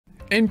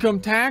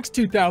Income tax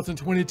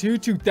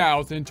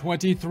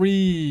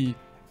 2022-2023.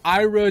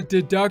 IRA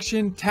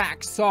deduction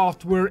tax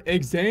software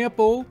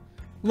example.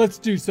 Let's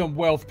do some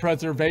wealth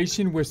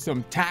preservation with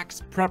some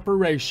tax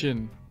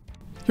preparation.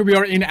 Here we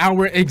are in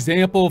our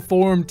example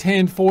form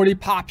 1040,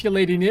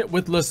 populating it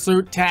with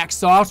Lacert tax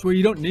software.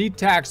 You don't need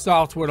tax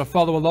software to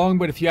follow along,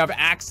 but if you have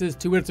access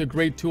to it, it's a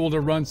great tool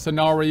to run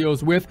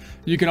scenarios with.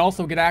 You can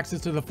also get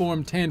access to the form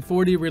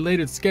 1040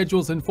 related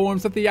schedules and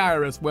forms at the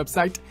IRS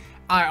website,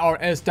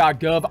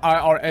 irs.gov,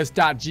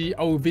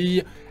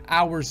 irs.gov.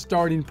 Our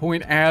starting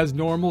point as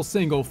normal,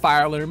 single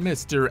filer,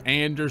 Mr.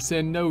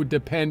 Anderson, no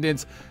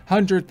dependents,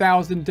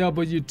 100,000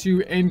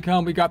 W-2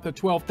 income. We got the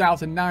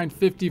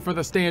 12,950 for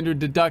the standard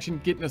deduction,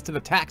 getting us to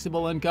the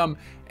taxable income,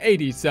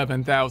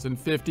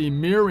 87,050,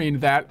 mirroring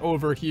that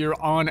over here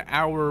on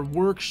our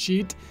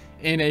worksheet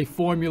in a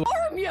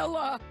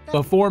formula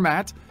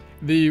format.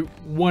 The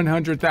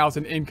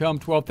 100,000 income,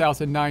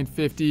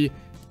 12,950.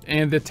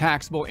 And the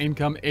taxable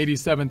income,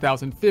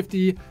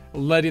 87,050,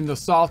 letting the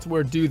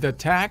software do the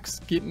tax,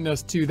 getting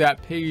us to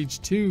that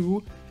page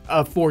 2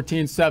 of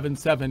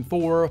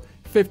 14,774.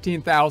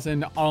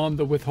 15,000 on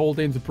the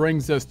withholdings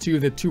brings us to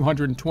the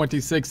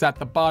 226 at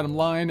the bottom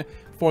line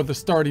for the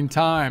starting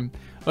time.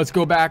 Let's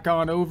go back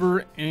on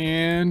over,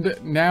 and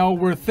now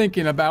we're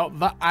thinking about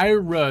the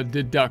IRA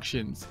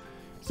deductions.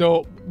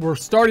 So we're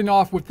starting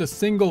off with the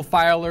single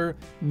filer.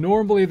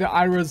 Normally the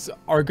IRAs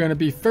are going to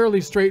be fairly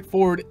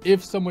straightforward.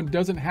 If someone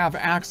doesn't have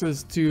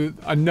access to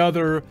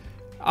another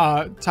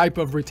type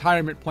of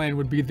retirement plan,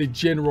 would be the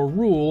general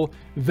rule,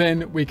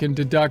 then we can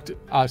deduct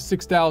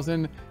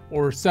 6,000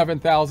 or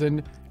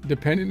 7,000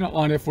 depending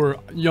on if we're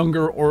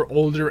younger or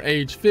older,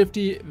 age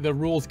 50. The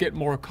rules get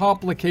more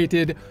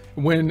complicated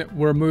when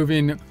we're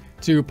moving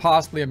to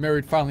possibly a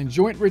married filing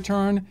joint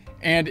return,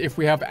 and if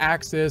we have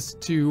access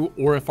to,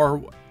 or if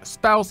our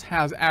spouse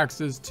has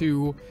access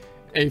to,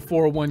 a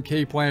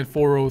 401k plan,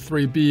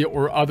 403b,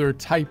 or other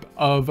type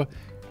of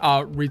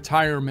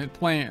retirement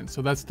plan.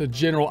 So that's the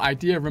general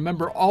idea.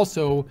 Remember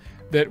also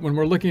that when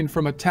we're looking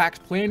from a tax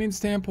planning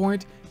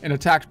standpoint and a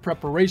tax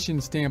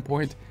preparation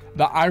standpoint,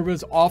 the IRA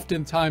is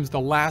oftentimes the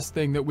last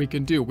thing that we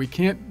can do. We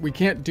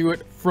can't do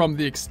it from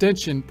the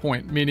extension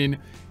point, meaning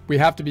we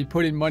have to be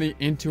putting money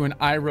into an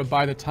IRA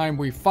by the time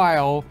we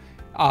file.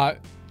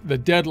 The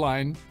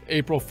deadline,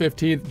 April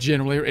 15th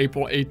generally, or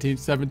April 18th,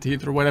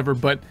 17th, or whatever,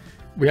 but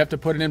we have to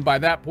put it in by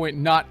that point,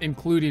 not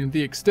including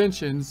the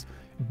extensions.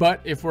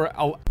 But if we're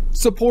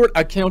support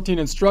accounting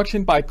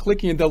instruction by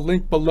clicking the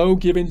link below,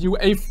 giving you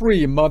a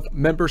free month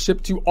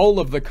membership to all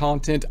of the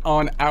content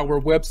on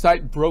our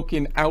website,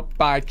 broken out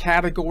by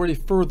category,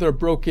 further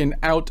broken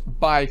out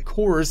by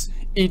course,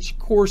 each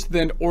course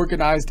then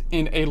organized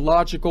in a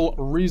logical,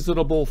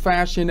 reasonable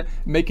fashion,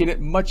 making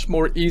it much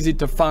more easy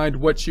to find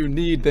what you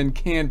need than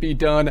can be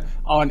done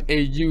on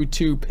a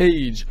YouTube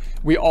page.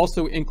 We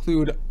also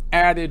include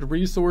added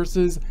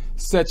resources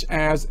such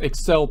as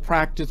Excel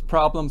practice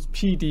problems,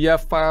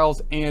 PDF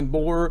files, and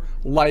more,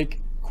 like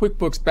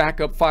QuickBooks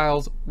backup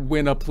files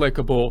when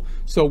applicable.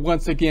 So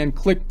once again,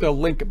 click the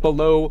link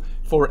below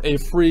for a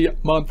free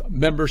month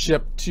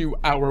membership to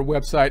our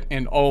website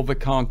and all the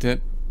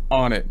content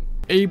on it.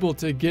 Able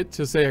to get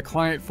to, say, a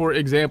client, for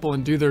example,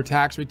 and do their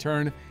tax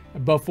return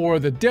before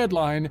the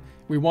deadline,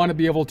 we want to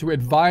be able to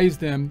advise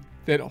them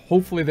that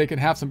hopefully they can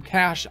have some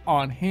cash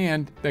on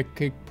hand that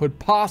could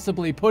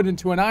possibly put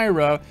into an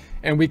IRA,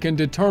 and we can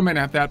determine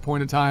at that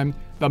point in time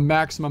the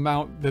maximum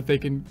amount that they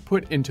can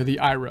put into the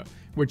IRA,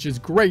 which is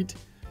great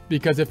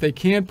because if they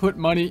can put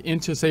money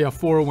into, say, a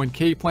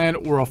 401k plan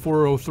or a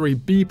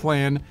 403b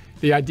plan,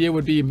 the idea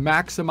would be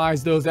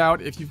maximize those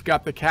out if you've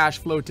got the cash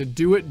flow to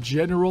do it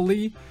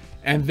generally,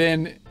 and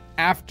then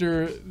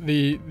after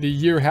the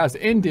year has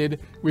ended,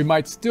 we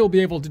might still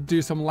be able to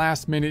do some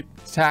last minute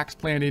tax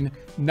planning,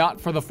 not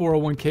for the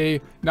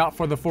 401k, not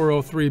for the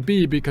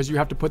 403b, because you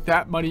have to put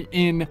that money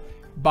in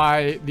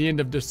by the end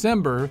of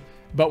December,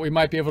 but we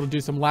might be able to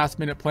do some last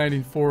minute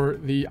planning for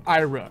the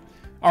IRA.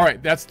 All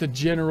right, that's the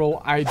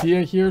general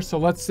idea here. So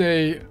let's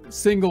say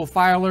single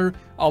filer.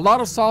 A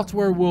lot of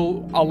software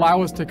will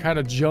allow us to kind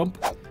of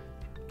jump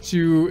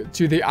to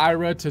the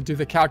IRA to do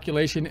the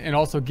calculation and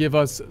also give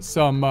us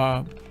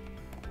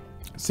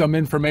some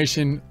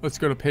information. Let's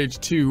go to page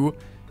 2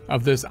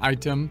 of this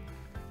item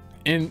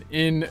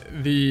in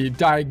the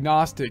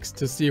diagnostics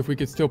to see if we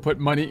could still put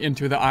money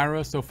into the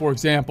IRA. So for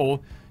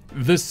example,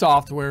 this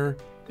software,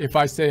 if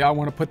I say I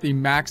want to put the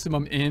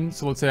maximum in,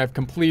 so let's say I've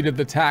completed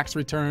the tax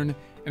return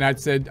and I'd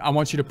said I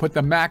want you to put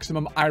the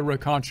maximum IRA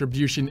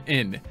contribution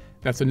in.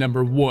 That's a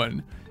number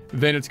 1.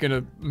 Then it's going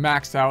to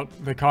max out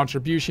the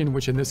contribution,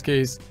 which in this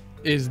case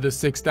is the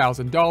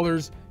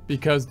 $6,000,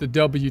 because the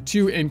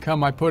W-2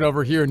 income I put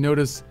over here,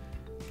 notice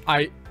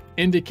I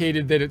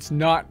indicated that it's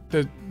not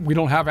that we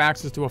don't have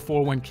access to a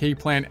 401k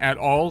plan at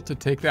all, to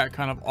take that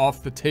kind of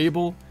off the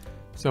table.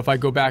 So if I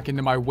go back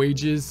into my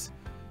wages,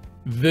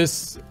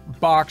 this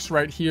box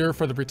right here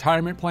for the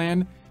retirement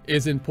plan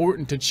is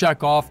important to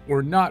check off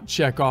or not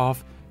check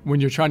off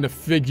when you're trying to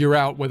figure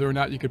out whether or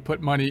not you could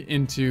put money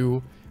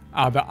into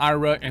the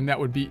IRA, and that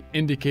would be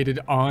indicated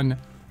on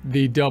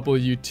the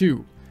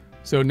W-2.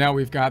 So now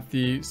we've got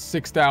the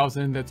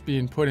 6,000 that's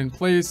being put in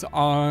place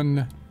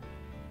on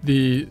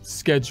the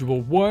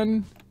Schedule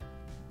 1,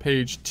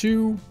 page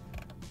 2,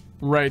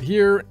 right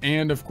here.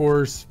 And of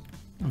course,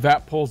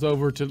 that pulls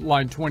over to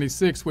line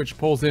 26, which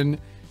pulls in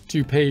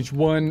to page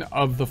 1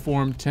 of the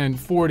Form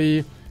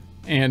 1040.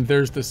 And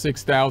there's the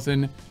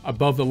 6,000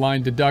 above the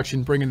line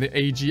deduction, bringing the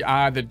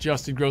AGI, the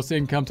adjusted gross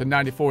income, to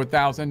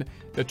 94,000.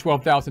 The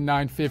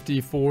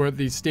 12,950 for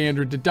the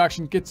standard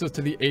deduction gets us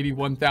to the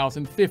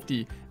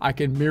 81,050. I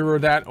can mirror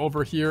that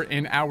over here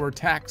in our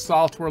tax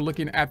software,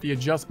 looking at the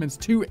adjustments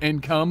to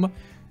income,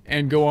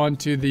 and go on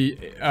to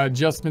the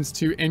adjustments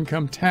to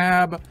income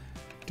tab.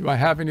 Do I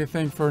have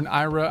anything for an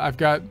IRA? I've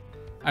got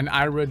an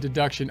IRA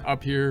deduction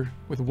up here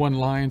with one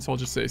line, so I'll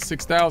just say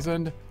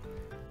 6,000.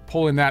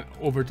 Pulling that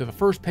over to the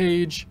first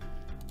page,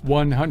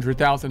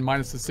 100,000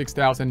 minus the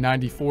 6,000,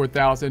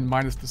 94,000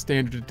 minus the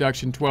standard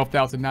deduction,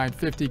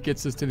 12,950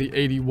 gets us to the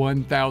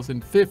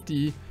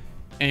 81,050.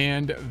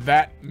 And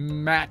that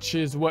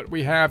matches what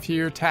we have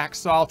here. Tax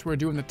software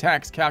doing the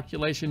tax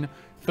calculation,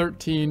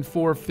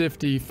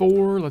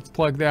 13,454. Let's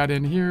plug that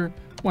in here,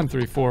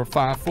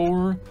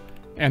 13454.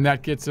 And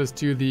that gets us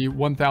to the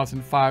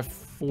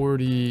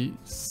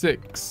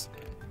 1,546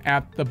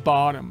 at the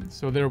bottom.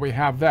 So there we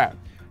have that.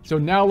 So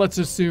now let's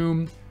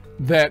assume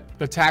that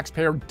the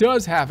taxpayer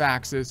does have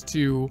access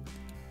to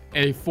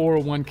a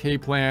 401k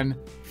plan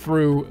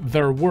through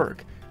their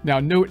work.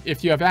 Now note,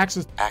 if you have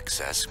access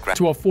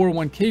to a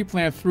 401k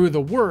plan through the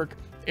work,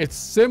 it's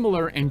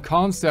similar in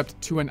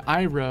concept to an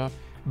IRA,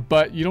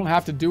 but you don't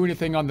have to do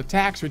anything on the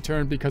tax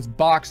return because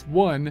box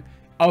 1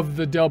 of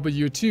the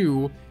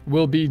W-2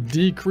 will be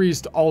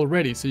decreased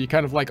already. So you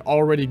kind of like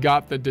already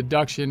got the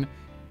deduction,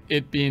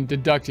 it being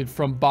deducted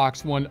from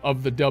box 1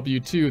 of the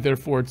W-2.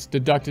 Therefore, it's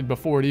deducted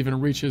before it even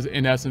reaches,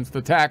 in essence,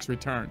 the tax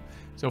return.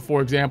 So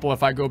for example,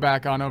 if I go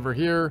back on over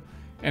here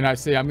and I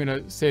say, I'm going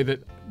to say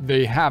that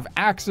they have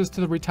access to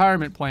the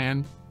retirement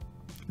plan,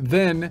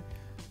 then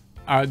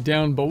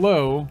down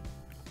below,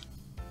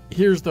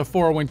 here's the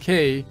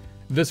 401k.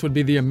 This would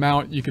be the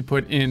amount you could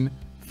put in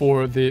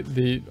for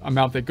the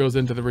amount that goes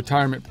into the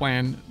retirement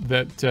plan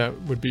that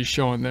would be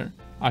shown there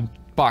on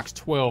box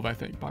 12, I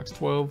think, box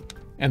 12.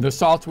 And the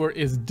software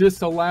is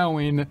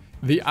disallowing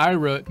the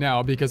IRA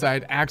now because I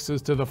had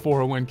access to the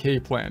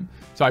 401k plan.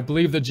 So I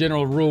believe the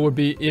general rule would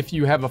be if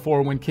you have a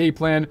 401k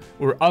plan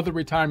or other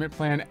retirement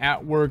plan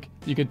at work,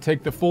 you could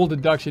take the full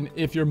deduction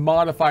if your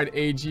modified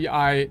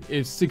AGI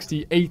is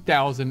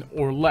 68,000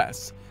 or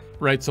less,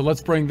 right? So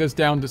let's bring this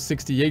down to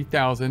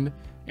 68,000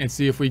 and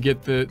see if we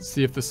get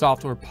see if the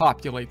software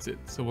populates it.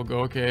 So we'll go,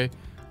 okay,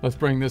 let's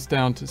bring this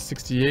down to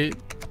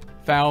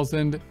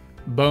 68,000,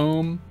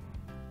 boom.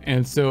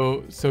 And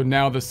so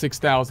now the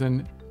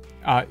 6,000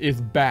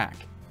 is back,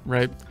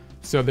 right?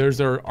 So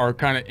there's our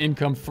kind of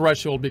income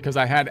threshold because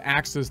I had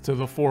access to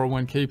the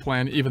 401k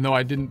plan, even though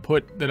I didn't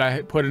put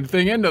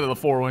anything into the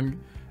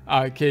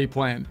 401k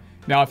plan.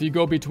 Now, if you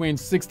go between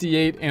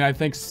 68 and I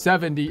think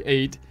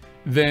 78,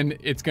 then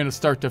it's going to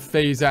start to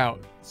phase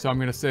out. So I'm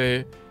going to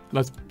say,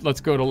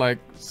 let's go to like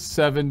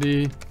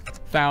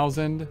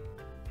 70,000.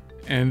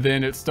 And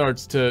then it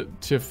starts to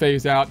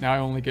phase out. Now I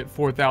only get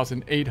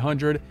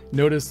 4,800.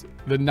 Notice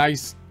the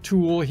nice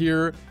tool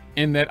here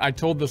in that I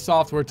told the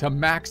software to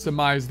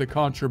maximize the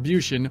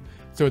contribution.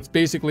 So it's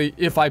basically,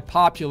 if I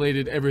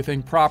populated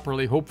everything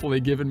properly, hopefully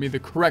giving me the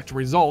correct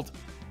result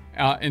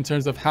in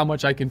terms of how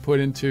much I can put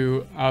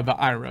into the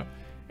IRA.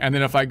 And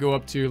then if I go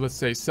up to, let's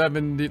say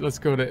 70, let's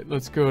go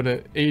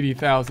to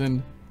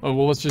 80,000. Oh,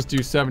 well, let's just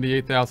do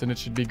 78,000. It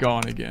should be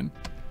gone again.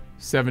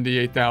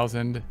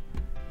 78,000.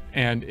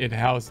 And it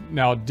has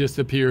now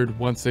disappeared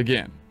once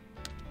again.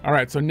 All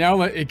right, so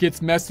now it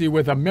gets messy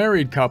with a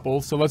married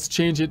couple. So let's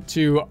change it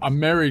to a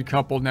married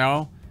couple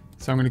now.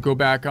 So I'm going to go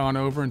back on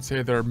over and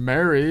say they're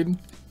married.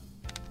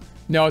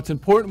 Now it's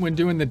important when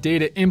doing the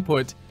data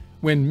input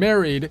when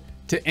married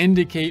to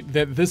indicate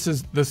that this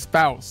is the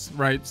spouse,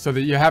 right? So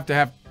that you have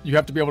to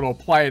be able to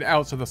apply it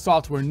out so the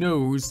software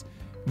knows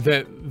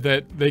that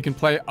they can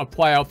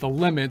apply out the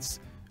limits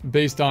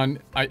based on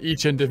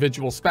each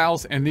individual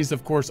spouse. And these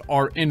of course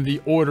are in the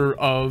order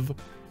of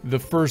the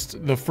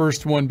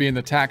first one being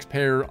the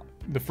taxpayer,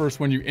 the first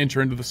one you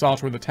enter into the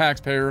software, the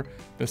taxpayer,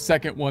 the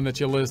second one that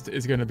you list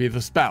is going to be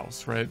the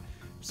spouse, right?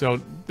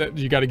 So that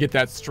you got to get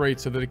that straight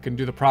so that it can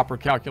do the proper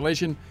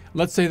calculation.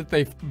 Let's say that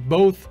they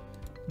both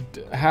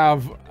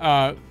have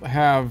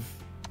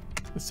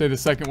let's say the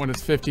second one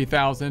is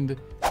 50,000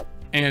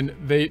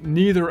 and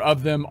neither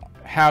of them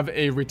have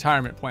a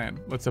retirement plan,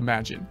 let's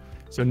imagine.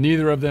 So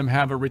neither of them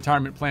have a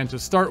retirement plan to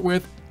start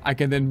with. I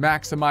can then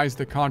maximize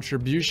the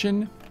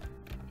contribution.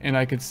 And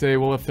I could say,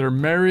 well, if they're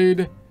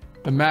married,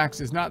 the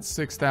max is not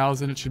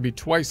 6,000. It should be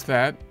twice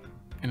that.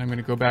 And I'm going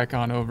to go back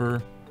on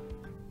over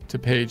to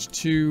page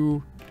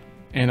 2.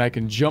 And I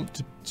can jump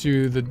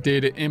to the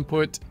data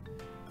input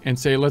and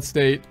say, let's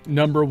say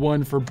number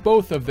 1 for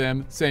both of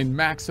them, saying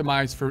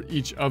maximize for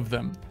each of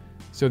them.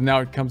 So now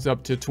it comes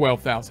up to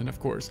 12,000, of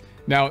course.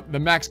 Now, the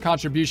max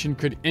contribution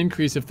could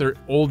increase if they're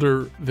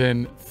older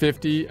than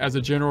 50 as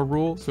a general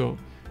rule. So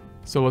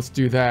So let's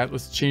do that.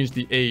 Let's change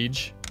the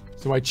age.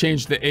 So I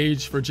changed the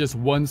age for just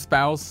one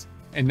spouse,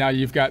 and now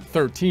you've got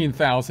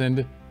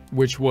 13,000,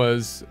 which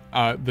was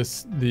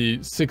the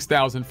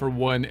 6,000 for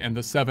one and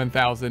the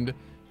 7,000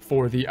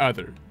 for the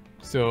other.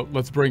 So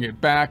let's bring it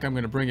back. I'm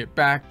going to bring it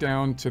back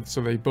down to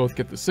so they both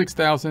get the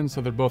 6,000,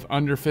 so they're both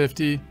under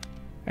 50.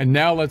 And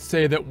now let's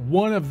say that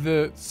one of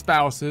the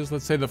spouses,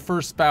 let's say the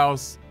first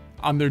spouse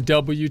on their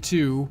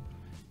W-2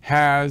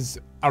 has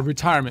a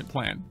retirement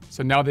plan.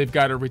 So now they've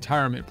got a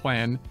retirement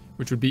plan,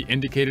 which would be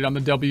indicated on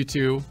the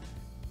W-2.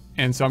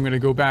 And so I'm going to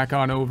go back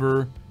on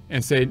over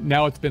and say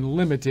now it's been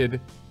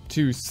limited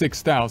to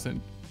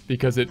 6,000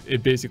 because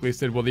it basically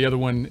said, well, the other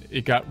one,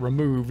 it got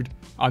removed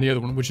on the other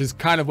one, which is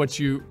kind of what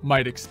you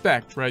might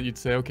expect, right? You'd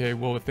say, okay,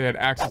 well, if they had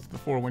access to the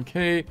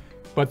 401k,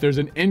 but there's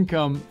an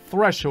income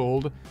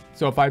threshold.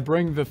 So if I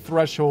bring the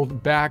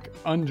threshold back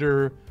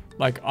under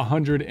like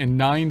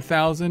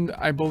 109,000,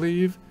 I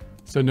believe.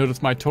 So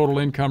notice my total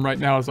income right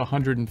now is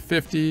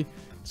 150.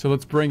 So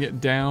let's bring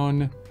it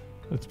down.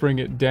 Let's bring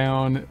it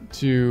down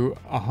to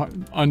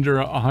under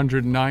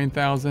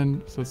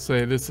 109,000. So let's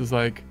say this is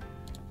like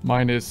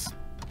minus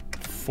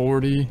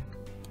 40,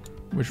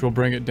 which will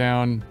bring it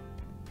down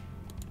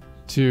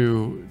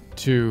to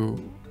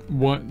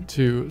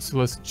so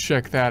let's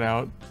check that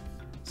out.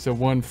 So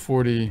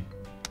 140,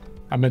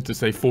 I meant to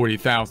say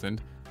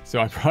 40,000.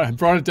 So I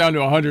brought it down to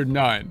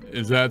 109,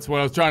 that's what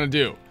I was trying to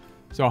do.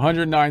 So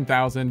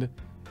 109,000.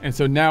 And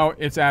so now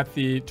it's at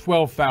the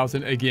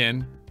 12,000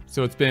 again.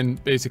 So it's been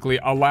basically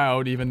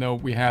allowed, even though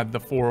we had the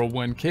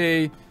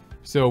 401k.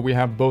 So we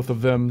have both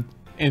of them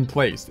in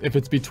place. If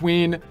it's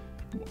between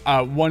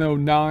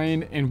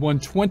 109 and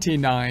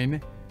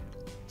 129,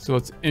 so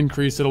let's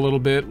increase it a little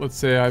bit. Let's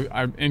say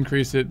I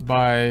increase it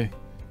by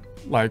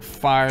like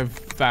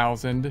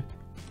 5,000.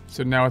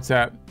 So now it's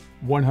at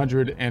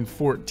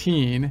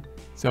 114.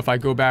 So if I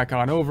go back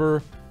on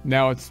over,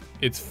 now it's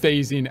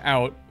phasing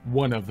out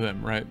one of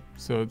them, right?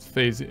 So it's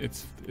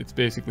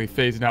basically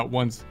phasing out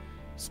one's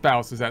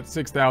spouse is at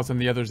 6,000,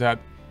 the other's at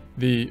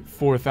the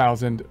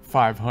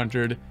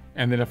 4,500.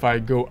 And then if I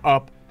go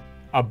up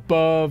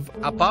above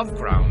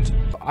ground,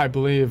 I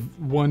believe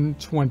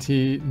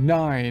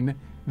 129,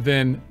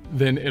 then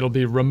it'll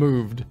be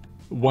removed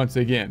once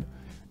again.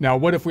 Now,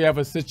 what if we have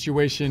a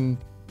situation,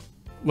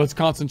 let's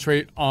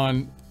concentrate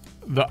on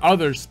the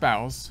other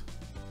spouse.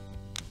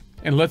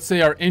 And let's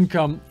say our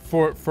income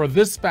for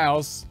this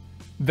spouse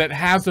that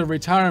has a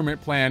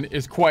retirement plan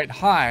is quite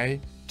high,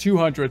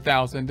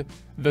 200,000.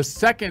 The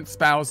second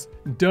spouse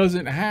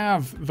doesn't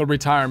have the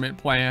retirement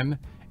plan,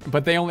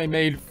 but they only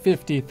made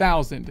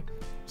 50,000.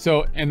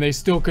 So, and they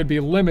still could be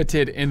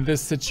limited in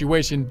this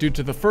situation due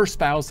to the first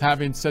spouse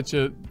having such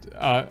a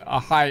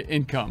high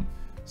income.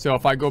 So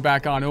if I go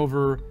back on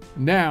over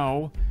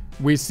now,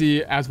 we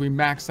see as we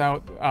max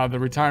out the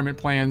retirement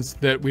plans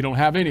that we don't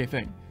have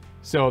anything.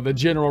 So the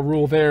general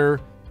rule there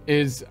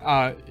is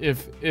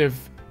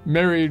if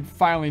married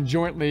filing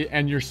jointly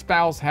and your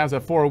spouse has a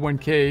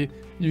 401k,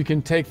 you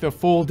can take the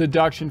full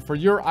deduction for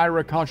your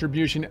IRA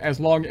contribution as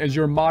long as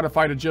your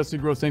modified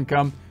adjusted gross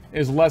income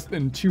is less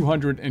than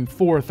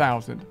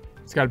 204,000.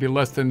 It's got to be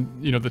less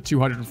than, the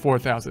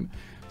 204,000.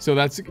 So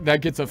that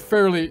gets a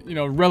fairly,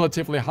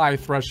 relatively high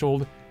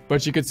threshold.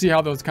 But you can see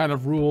how those kind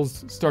of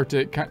rules start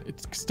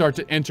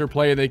to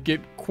interplay. They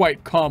get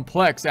quite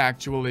complex,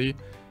 actually,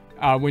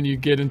 when you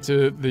get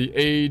into the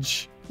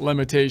age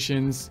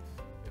limitations,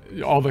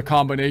 all the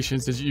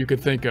combinations that you could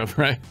think of,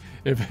 right?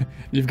 If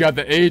you've got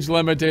the age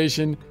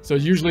limitation, so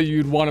usually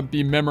you'd want to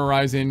be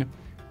memorizing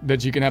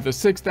that you can have the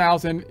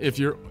 6,000. If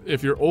you're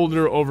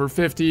older, over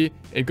 50,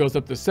 it goes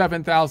up to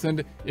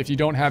 7,000. If you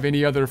don't have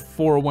any other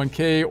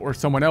 401k or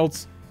someone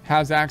else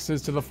has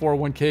access to the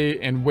 401k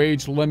and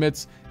wage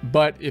limits,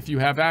 but if you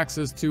have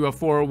access to a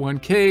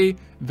 401k,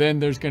 then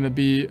there's going to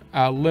be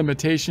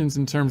limitations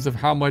in terms of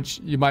how much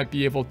you might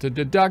be able to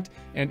deduct.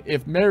 And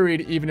if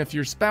married, even if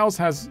your spouse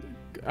has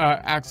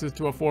access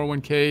to a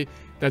 401k,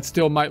 that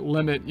still might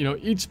limit,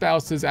 each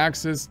spouse's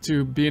access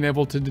to being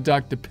able to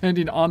deduct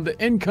depending on the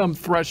income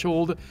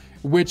threshold,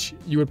 which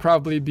you would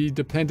probably be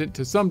dependent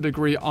to some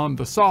degree on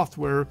the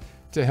software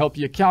to help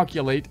you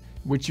calculate,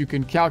 which you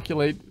can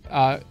calculate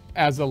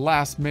as a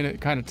last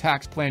minute kind of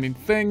tax planning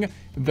thing.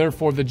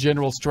 Therefore, the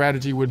general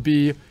strategy would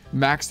be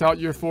max out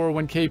your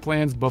 401k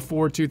plans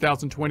before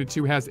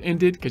 2022 has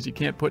ended, because you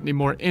can't put any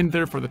more in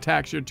there for the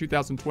tax year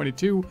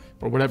 2022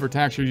 or whatever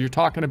tax year you're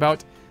talking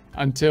about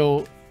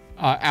until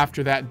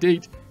after that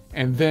date.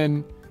 And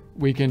then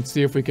we can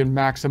see if we can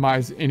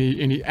maximize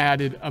any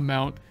added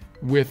amount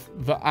with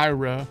the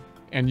IRA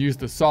and use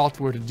the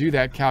software to do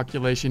that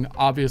calculation.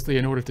 Obviously,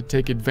 in order to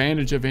take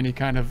advantage of any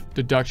kind of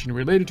deduction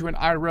related to an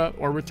IRA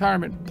or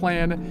retirement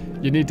plan,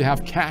 you need to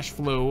have cash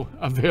flow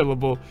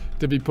available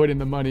to be putting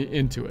the money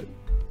into it.